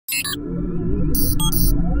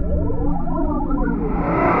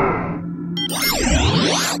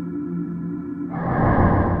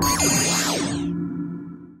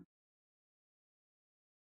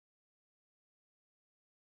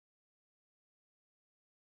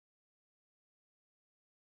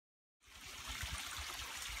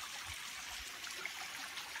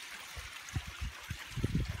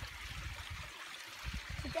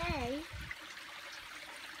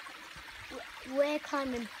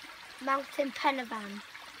climbing Mountain Penavan.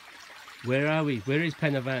 Where are we? Where is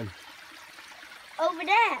Penavan? Over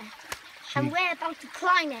there. And we're about to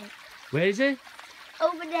climb it. Where is it?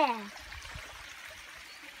 Over there.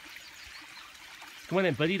 Come on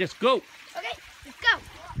then, buddy, let's go. Okay, let's go.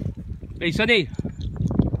 Hey, Sonny.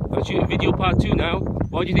 I'm shooting video part 2 now.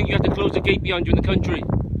 Why do you think you have to close the gate behind you in the country?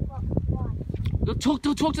 Why? Don't talk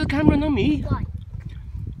to the camera, not me. Why?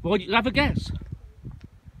 Well, you have a guess.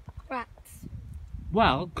 Rats.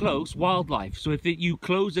 Well, close, wildlife. So if you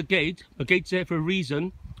close a gate's there for a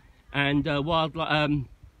reason, and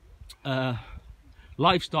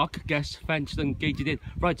livestock gets fenced and gated in.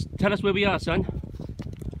 Right, tell us where we are, son.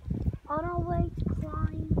 On our way to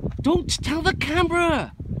climb. Don't tell the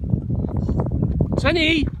camera!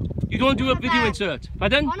 Sonny, you don't do a video insert.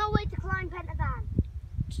 Pardon? On our way to climb Penavan.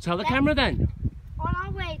 Tell the camera then. On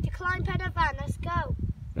our way to climb Penavan, let's go.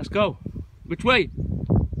 Let's go. Which way?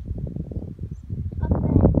 Up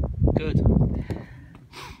there. Good.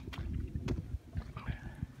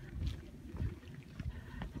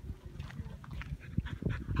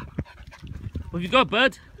 What have you got,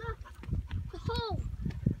 bud? Look, the hole.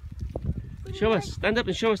 Show us. Stand up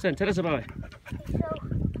and show us then. Tell us about it. So,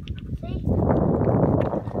 see?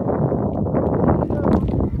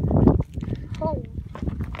 Hole.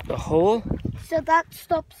 The hole? So that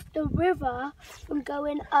stops the river from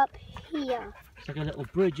going up here. It's like a little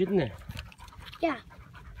bridge, isn't it? Yeah.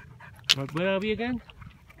 Right, where are we again?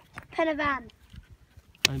 Penavan.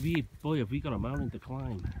 And boy, have we got a mountain to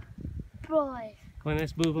climb. Boy. Come on,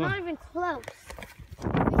 let's move on. Not even close.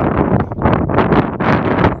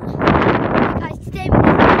 Guys, stay with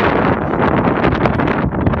me.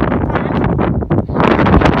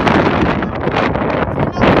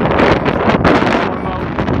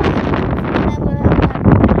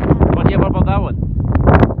 What about that one?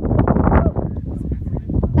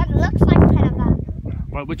 That looks like Penavan.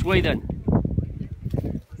 Right, which way then?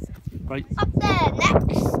 Right. Up there,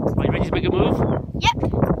 next. Are you ready to make a move? Yep.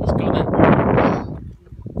 Let's go then.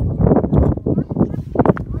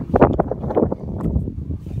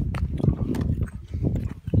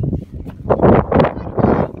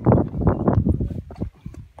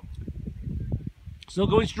 Still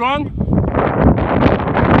going strong?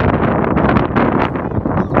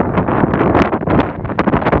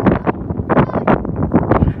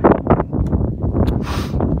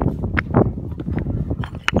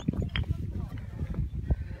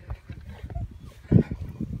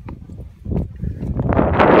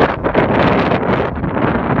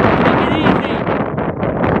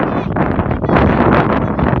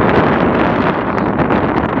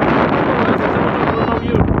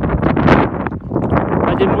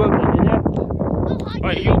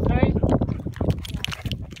 Are you okay?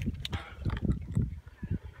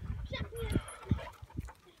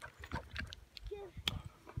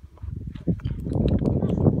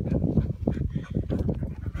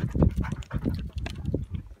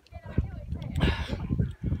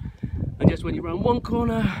 And just when you're around one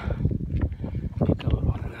corner, you come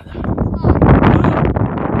upon another.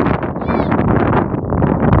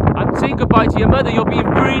 I'm saying goodbye to your mother. You're being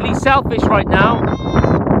really selfish right now.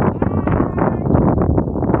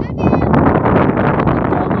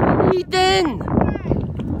 Then.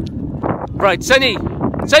 Right, Sonny,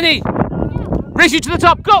 race you to the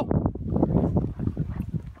top, go!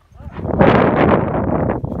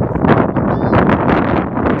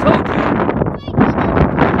 Told you.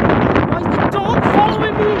 Why is the dog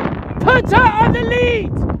following me? Put her on the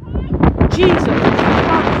lead! Jesus Christ.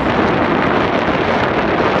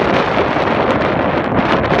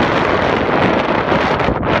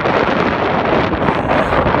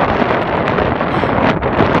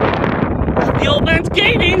 The old man's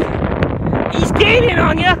gaining! He's gaining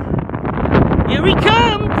on you! Here he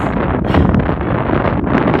comes!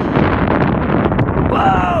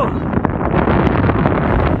 Whoa!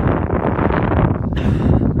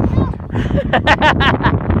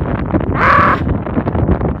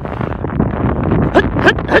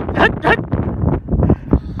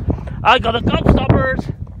 I got a gobstoppers!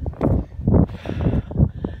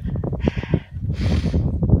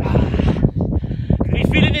 Can you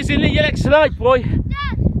feel this in your legs tonight, boy?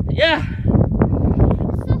 Dad. Yeah.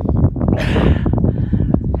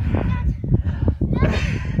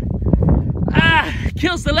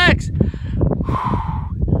 Kills the legs.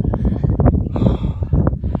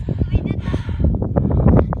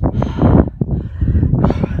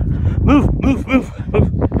 Move.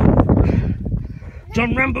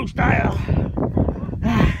 John Rambo style.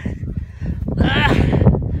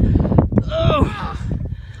 Oh.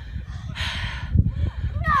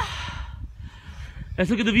 Let's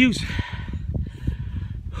look at the views.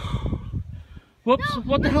 Whoops, No,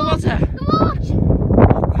 what the hell was that? The watch!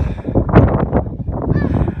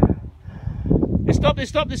 It stopped, it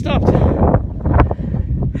stopped, it stopped.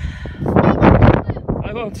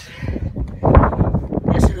 I won't.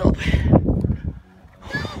 Yes, a little bit. No,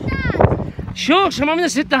 Dad! Shush, I'm having to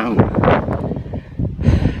sit down.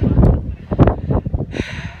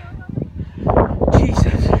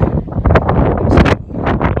 Jesus. Come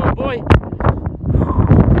on, boy.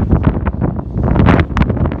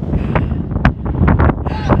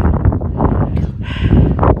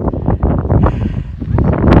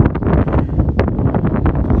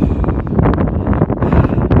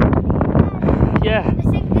 Yeah, I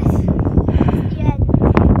think this is the end.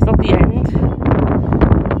 it's not the end.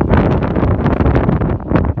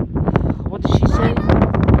 What did she say?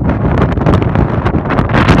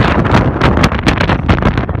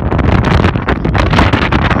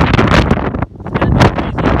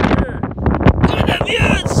 Look at the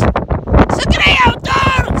views! Secret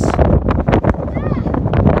outdoors!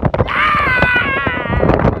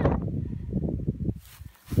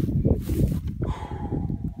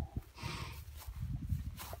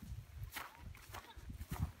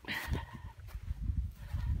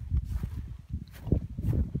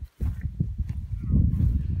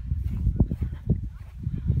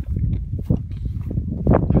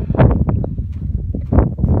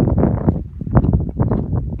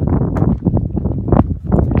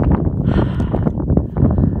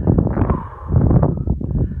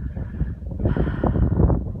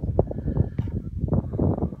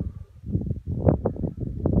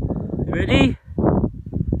 Ready?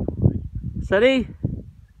 Steady?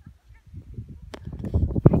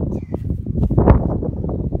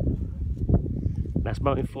 That's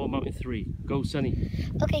mountain 4, mountain 3. Go, Sonny.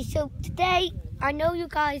 Okay, so today, I know you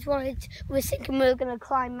guys were thinking we were going to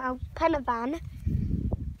climb Mount Penavan,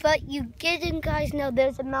 but you didn't guys know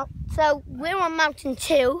there's a mountain. So we're on mountain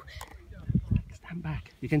 2, Stand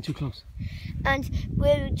back. You're getting too close. and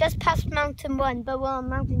we're just past mountain 1, but we're on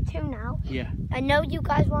mountain 2 now. Yeah. I know you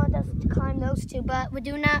guys wanted us to climb those 2, but we're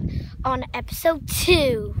doing that on episode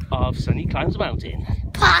 2, Of Sonny Climbs Mountain.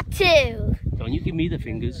 part 2. Don't you give me the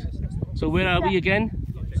fingers. So where are we again?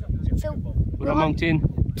 So We're on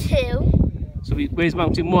mountain. 2, So where's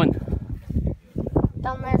mountain 1?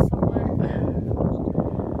 down there somewhere.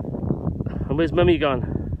 And where's Mummy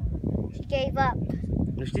gone? She gave up.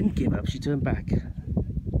 No, she didn't give up. She turned back.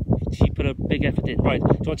 She put a big effort in. Right. Do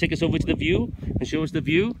you want to take us over to the view and show us the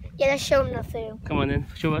view? Yeah, let's show them the view. Come on then.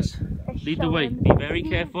 Show us. Let's Lead the show way. them. Be very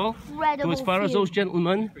careful. Incredible Go as far as view. those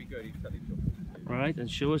gentlemen. Right. And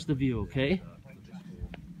show us the view, okay?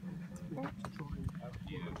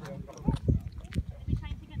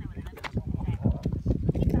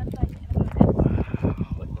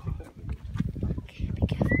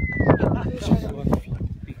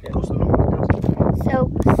 So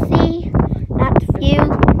see that view?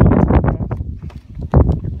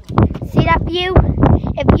 See that view?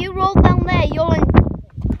 If you roll down there, you're in.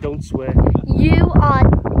 Don't swear. You are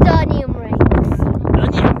Dunnium rings.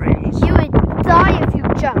 Onion rings. You would die if you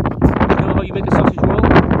jumped. You know how you make a sausage roll?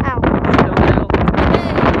 Ow. Down the hill.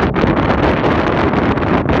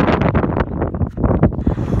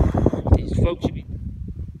 These folks should be.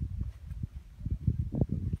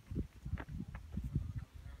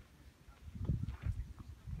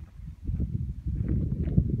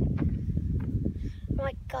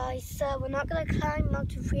 Right, guys. So we're not gonna climb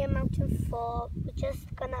mountain 3 and mountain 4. We're just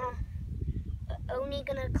only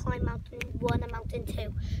gonna climb mountain 1 and mountain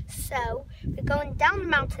 2. So we're going down the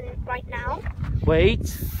mountain right now.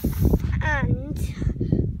 Wait. And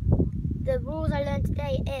the rules I learned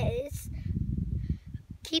today is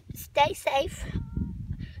stay safe.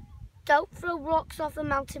 Don't throw rocks off the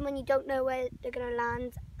mountain when you don't know where they're gonna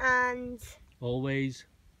land, and Always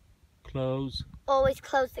close. always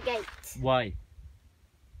close the gate. Why?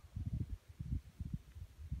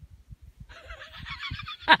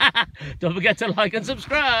 Don't forget to like and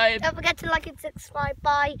subscribe. Don't forget to like and subscribe.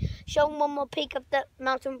 Bye. Show them one more peek of the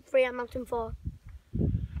mountain 3 and mountain 4.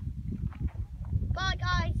 Bye,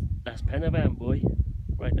 guys. That's Penavan, boy.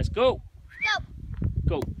 Right, let's go.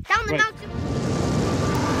 Go Go. down the Right. mountain.